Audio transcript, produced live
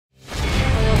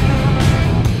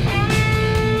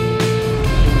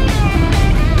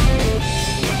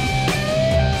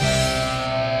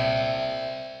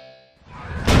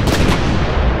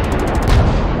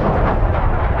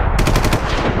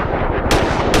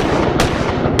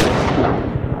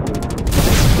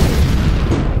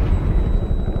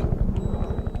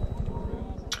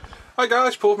Hi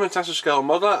guys, Paul from International Scale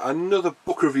Modeler. Another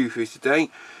book review for you today.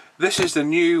 This is the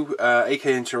new AK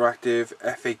Interactive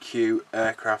F.A.Q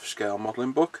aircraft scale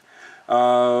modelling book.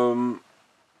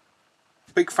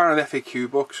 Big fan of the F.A.Q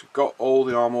books. Got all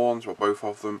the armour ones, well, both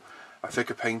of them. I think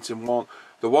a painting one.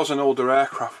 There was an older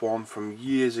aircraft one from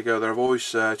years ago that I've always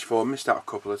searched for, missed out a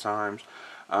couple of times,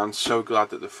 and so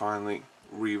glad that they finally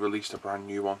re-released a brand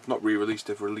new one. Not re-released,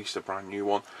 they've released a brand new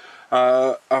one.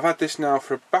 I've had this now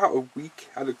for about a week,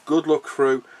 had a good look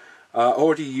through,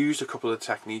 already used a couple of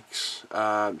techniques,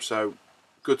 so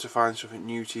good to find something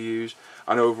new to use,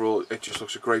 and overall it just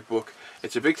looks a great book.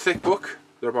 It's a big thick book,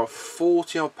 they're about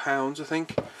 40 odd pounds I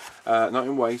think, not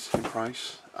in weight, in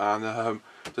price, and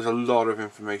there's a lot of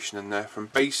information in there, from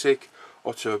basic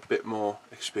up to a bit more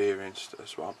experienced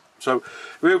as well. So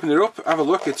we open it up, have a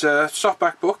look. It's a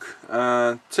softback book,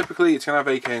 and typically it's going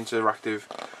to have AK Interactive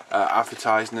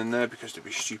advertising in there because they'd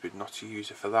be stupid not to use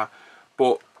it for that.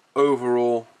 But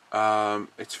overall,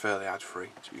 it's fairly ad-free,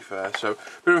 to be fair. So a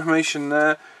bit of information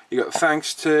there. You got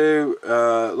thanks to,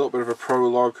 a little bit of a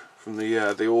prologue from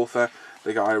the author,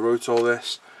 the guy who wrote all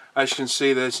this. As you can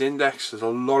see, there's the index. There's a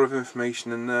lot of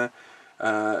information in there.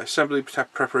 Assembly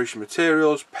preparation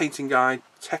materials, painting guide,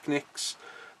 techniques.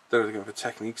 Don't know if they're going for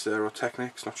techniques there or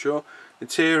techniques, not sure.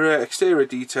 Interior, exterior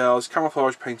details,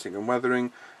 camouflage painting and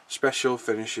weathering, special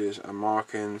finishes and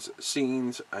markings,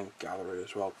 scenes and gallery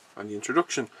as well, and the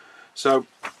introduction. So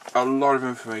a lot of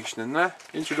information in there.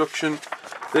 Introduction.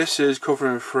 This is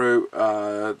covering through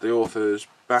the author's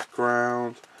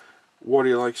background, what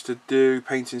he likes to do,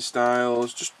 painting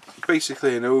styles, just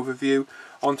basically an overview.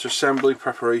 Onto assembly,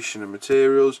 preparation and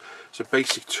materials, so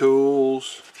basic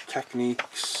tools,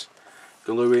 techniques,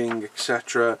 gluing,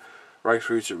 etc., right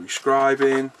through to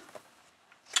rescribing,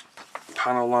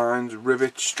 panel lines,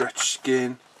 rivets, stretch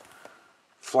skin,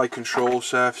 flight control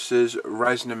surfaces,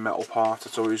 resin and metal parts.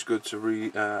 That's always good to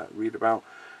read about.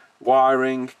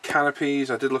 Wiring, canopies.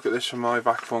 I did look at this for my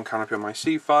V.A.Q canopy on my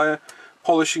Seafire.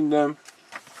 Polishing them,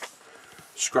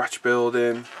 scratch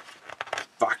building,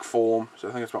 V.A.Q form, so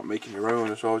I think it's about making your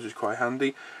own as well, which is quite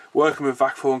handy. Working with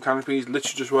V.A.Q form canopies,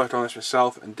 literally just worked on this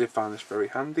myself and did find this very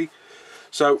handy.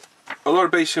 So a lot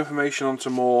of basic information onto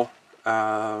more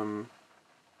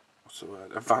what's the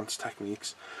word, advanced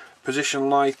techniques. Position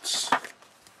lights,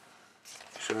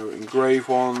 so engraved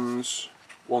ones,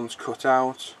 ones cut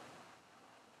out.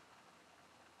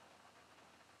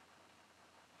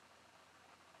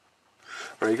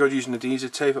 Very good, using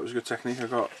adhesive tape, that was a good technique. I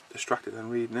got distracted then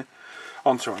reading it.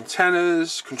 Onto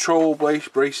antennas, control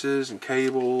braces and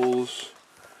cables,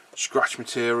 scratch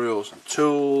materials and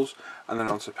tools, and then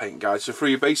onto paint guides. So for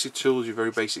your basic tools, your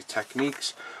very basic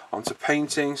techniques, onto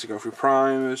painting, so going through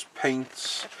primers,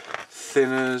 paints,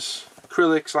 thinners,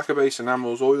 acrylics, lacquer base,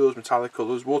 enamels, oils, metallic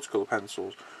colours, watercolour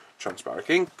pencils, transparent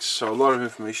inks, so a lot of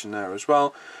information there as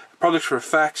well. Products for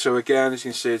effect, so again, as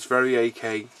you can see, it's very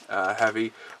AK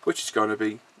heavy, which it's going to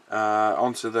be.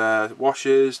 Onto their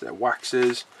washes, their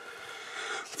waxes,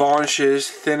 varnishes,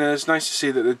 thinners. Nice to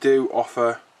see that they do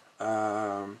offer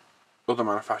other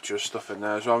manufacturers stuff in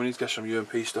there as well. We need to get some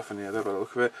UMP stuff in here, by the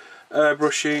look of it.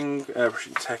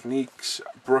 Airbrushing techniques,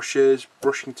 brushes,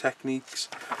 brushing techniques,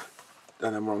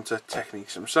 and then we're on to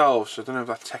techniques themselves. So I don't know if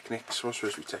that techniques was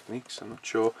supposed to be techniques, I'm not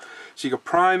sure. So you got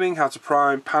priming, how to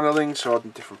prime, paneling, so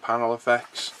adding different panel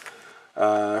effects,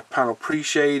 panel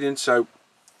pre-shading, so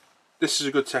this is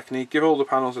a good technique. Give all the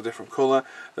panels a different colour,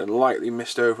 then lightly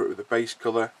mist over it with a base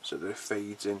colour so that it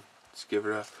fades in to give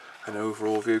it an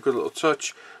overall view. Good little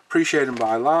touch. Pre-shading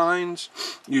by lines,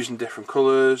 using different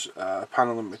colours,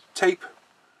 paneling with tape,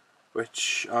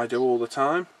 which I do all the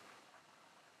time.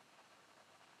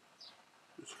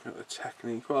 Just looking at the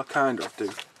technique, well I kind of do,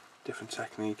 different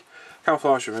technique.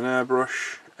 Camouflage with an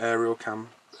airbrush, aerial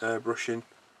airbrushing.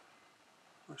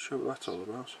 Not sure what that's all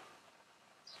about.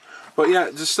 But yeah,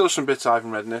 there's still some bits I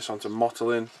haven't read in this. Onto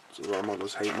modelling, so a lot of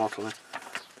modellers hate modelling.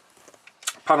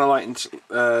 Panel lighting,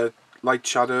 light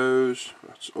shadows,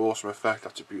 that's awesome effect,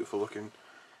 that's a beautiful looking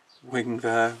wing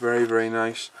there, very very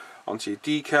nice. Onto your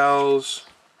decals,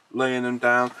 laying them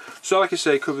down. So like I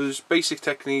say, it covers basic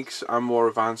techniques and more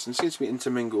advanced, and seems to be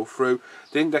intermingled through.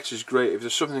 The index is great. If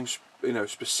there's something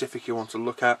specific you want to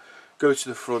look at, go to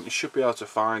the front, you should be able to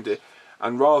find it.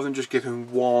 And rather than just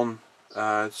giving one,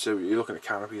 so you're looking at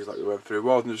canopies like we went through,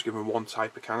 rather than just giving one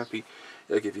type of canopy,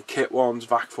 it'll give you kit ones,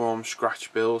 V.A.Q forms,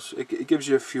 scratch builds. It gives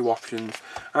you a few options.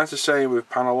 And it's the same with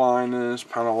panel liners,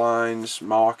 panel lines,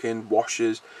 marking,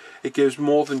 washes. It gives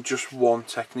more than just one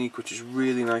technique, which is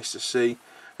really nice to see.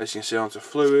 As you can see, onto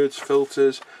fluids,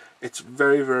 filters. It's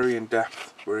very very in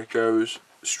depth where it goes,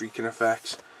 streaking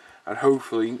effects, and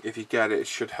hopefully if you get it, it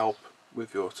should help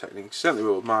with your techniques. Certainly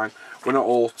will with mine. We're not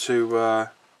all too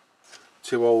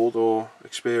old or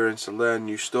experienced to learn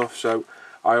new stuff, so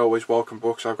I always welcome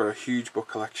books. I've got a huge book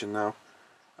collection now,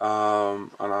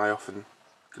 and I often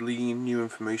glean new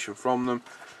information from them.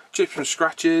 Chips and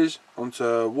scratches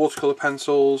onto watercolour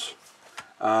pencils.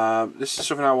 This is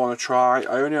something I want to try.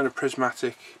 I only own a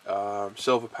prismatic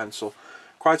silver pencil.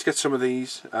 Quite to get some of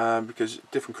these because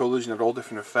different colours and all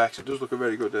different effects. It does look a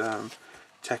very good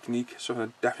technique, something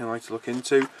I'd definitely like to look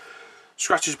into.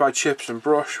 Scratches by chips and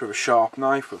brush with a sharp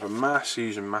knife with a mask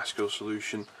using masculine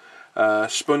solution.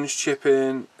 Sponge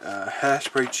chipping,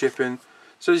 hairspray chipping.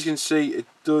 So as you can see, it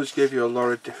does give you a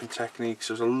lot of different techniques.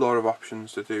 There's a lot of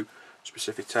options to do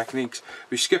specific techniques.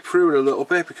 We skip through it a little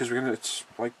bit because it's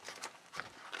like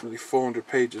nearly 400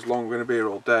 pages long. We're going to be here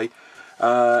all day.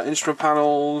 Instrument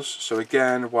panels, so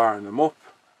again, wiring them up.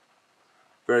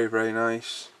 Very, very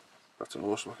nice. That's an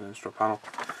awesome looking instrument panel.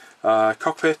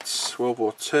 Cockpits, World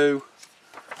War II,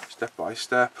 step by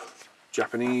step.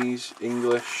 Japanese,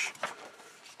 English,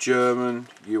 German,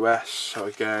 US, so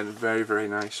again, very, very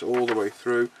nice all the way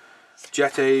through.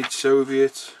 Jet age,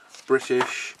 Soviet,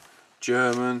 British,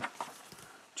 German,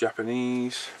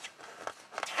 Japanese,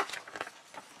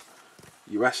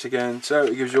 US again, so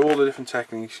it gives you all the different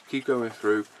techniques. Keep going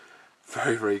through.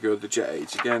 Very, very good. The jet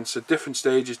age again, so different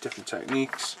stages, different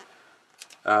techniques.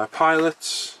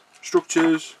 Pilots,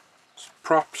 structures,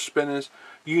 props, spinners,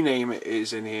 you name it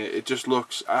is in here. It just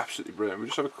looks absolutely brilliant. We'll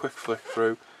just have a quick flick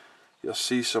through. You'll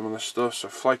see some of the stuff. So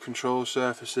flight control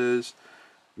surfaces,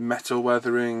 metal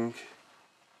weathering,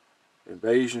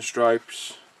 invasion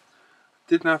stripes.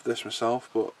 Didn't have this myself,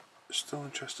 but still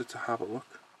interested to have a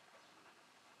look.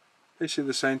 Basically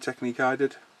the same technique I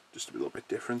did, just a little bit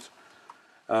different.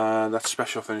 That's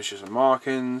special finishes and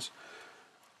markings,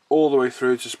 all the way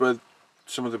through to where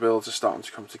some of the builds are starting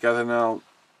to come together now.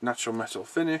 Natural metal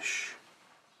finish,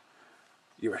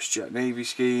 US Jet Navy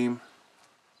scheme,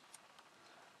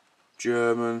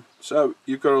 German. So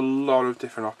you've got a lot of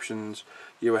different options.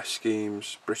 US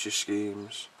schemes, British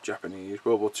schemes, Japanese,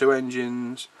 World War II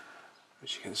engines.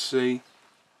 As you can see,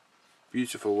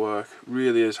 beautiful work.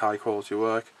 Really is high quality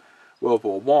work. World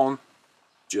War I,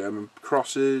 German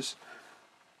crosses,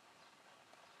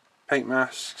 paint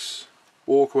masks,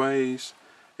 walkways,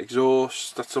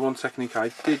 exhausts. That's the one technique I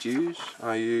did use.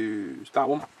 I used that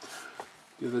one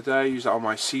the other day. I used that on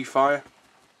my Seafire,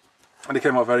 and it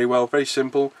came out very well. Very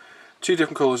simple. 2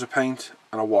 different colours of paint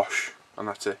and a wash, and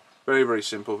that's it. Very, very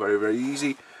simple. Very, very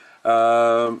easy.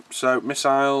 So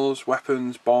missiles,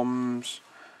 weapons, bombs,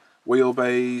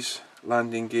 wheelbase,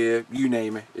 landing gear, you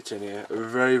name it, it's in here.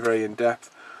 Very, very in depth.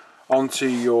 Onto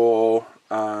your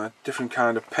different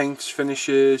kind of paints,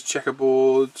 finishes,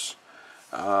 checkerboards,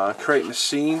 creating a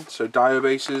scene, so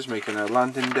diobases, making a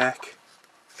landing deck,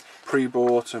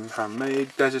 pre-bought and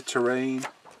handmade, desert terrain,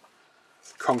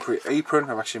 concrete apron.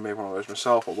 I've actually made one of those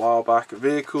myself a while back.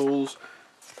 Vehicles,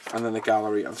 and then the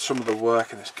gallery, and some of the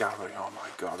work in this gallery, oh my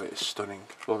god, it is stunning.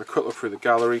 We'll have a quick look through the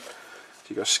gallery. So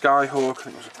you got Skyhawk, I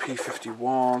think it was a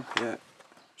P-51, yeah.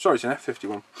 Sorry, it's an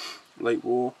F-51. Late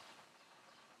war.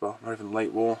 Well, not even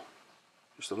late war.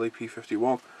 Just a late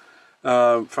P-51.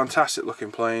 Fantastic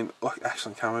looking plane. Look,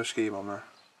 excellent camo scheme on there.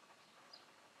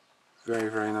 Very,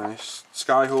 very nice.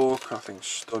 Skyhawk, I think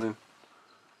stunning.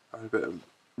 A bit of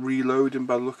reloading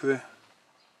by the look of it.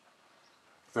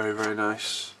 Very, very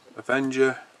nice.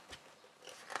 Avenger.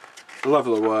 The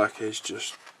level of work is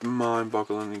just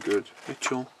mind-bogglingly good.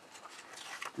 Mitchell.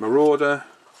 Marauder.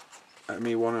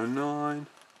 ME 109.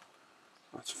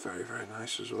 That's very, very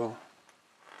nice as well.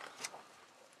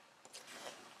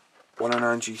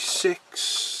 109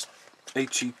 G6.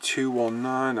 HE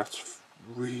 219. That's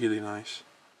really nice.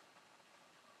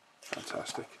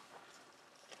 Fantastic.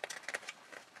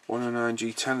 109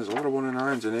 G10. There's a lot of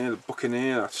 109s in here. The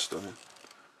Buccaneer. That's stunning.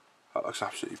 That looks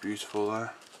absolutely beautiful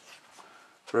there.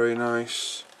 Very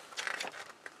nice.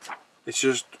 It's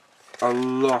just a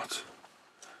lot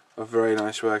of very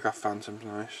nice work. That Phantom's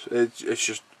nice. It's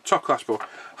just top class book.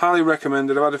 Highly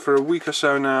recommended. I've had it for a week or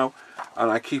so now, and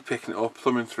I keep picking it up,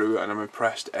 thumbing through it, and I'm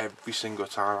impressed every single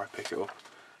time I pick it up.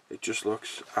 It just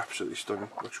looks absolutely stunning.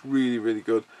 Looks really, really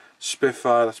good.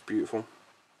 Spitfire, that's beautiful.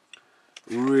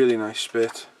 Really nice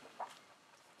spit.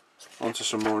 Onto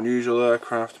some more unusual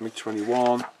aircraft.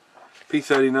 MiG-21,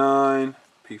 P-39,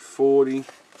 P-40,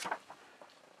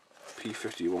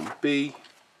 P-51B,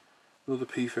 another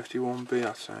P-51B,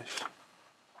 that's nice.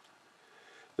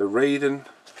 The Raiden,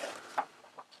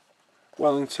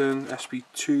 Wellington,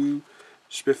 SP2,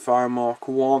 Spitfire Mark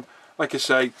 1. Like I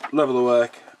say, level of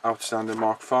work, outstanding.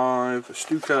 Mark 5, a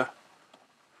Stuka,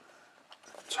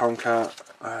 Tomcat,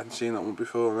 I hadn't seen that one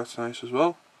before, that's nice as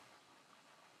well.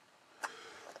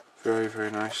 Very,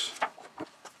 very nice.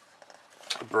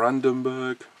 A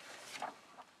Brandenburg.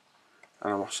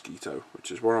 And a Mosquito,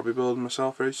 which is what I'll be building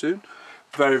myself very soon.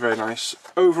 Very, very nice.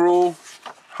 Overall,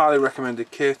 highly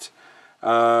recommended kit.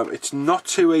 It's not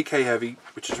too AK heavy,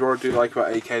 which is what I do like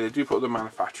about AK. They do put the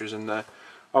manufacturers in there.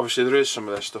 Obviously there is some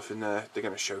of their stuff in there. They're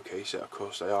going to showcase it, of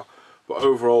course they are. But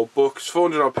overall, book's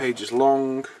 400 odd pages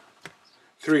long.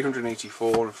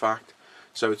 384 in fact.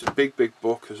 So it's a big, big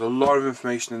book. There's a lot of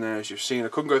information in there, as you've seen. I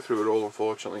couldn't go through it all,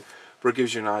 unfortunately, but it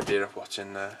gives you an idea of what's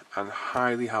in there, and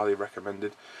highly, highly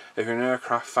recommended. If you're an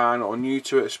aircraft fan or new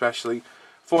to it especially,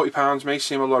 £40 may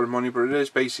seem a lot of money, but it is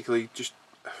basically just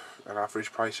an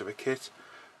average price of a kit,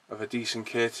 of a decent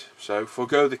kit. So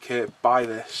forgo the kit, buy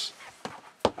this,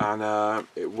 and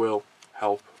it will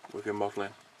help with your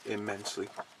modelling immensely.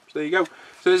 So there you go.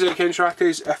 So this is AK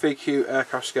Interactive's F.A.Q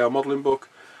aircraft scale modelling book.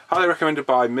 Highly recommended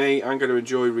by me. I'm going to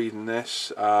enjoy reading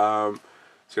this. It's going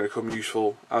to come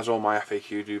useful, as all my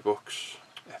FAQ books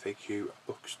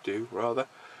do, rather.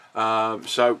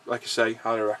 So, like I say,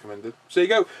 highly recommended. So there you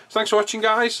go. So thanks for watching,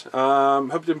 guys.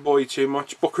 Hope it didn't bore you too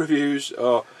much. Book reviews,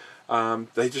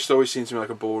 they just always seem to me like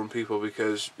a boring people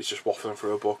because it's just waffling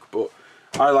through a book. But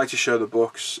I like to show the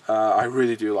books. I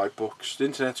really do like books. The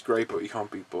internet's great, but you can't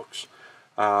beat books.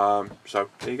 So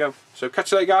there you go. So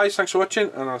catch you later, guys. Thanks for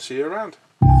watching, and I'll see you around.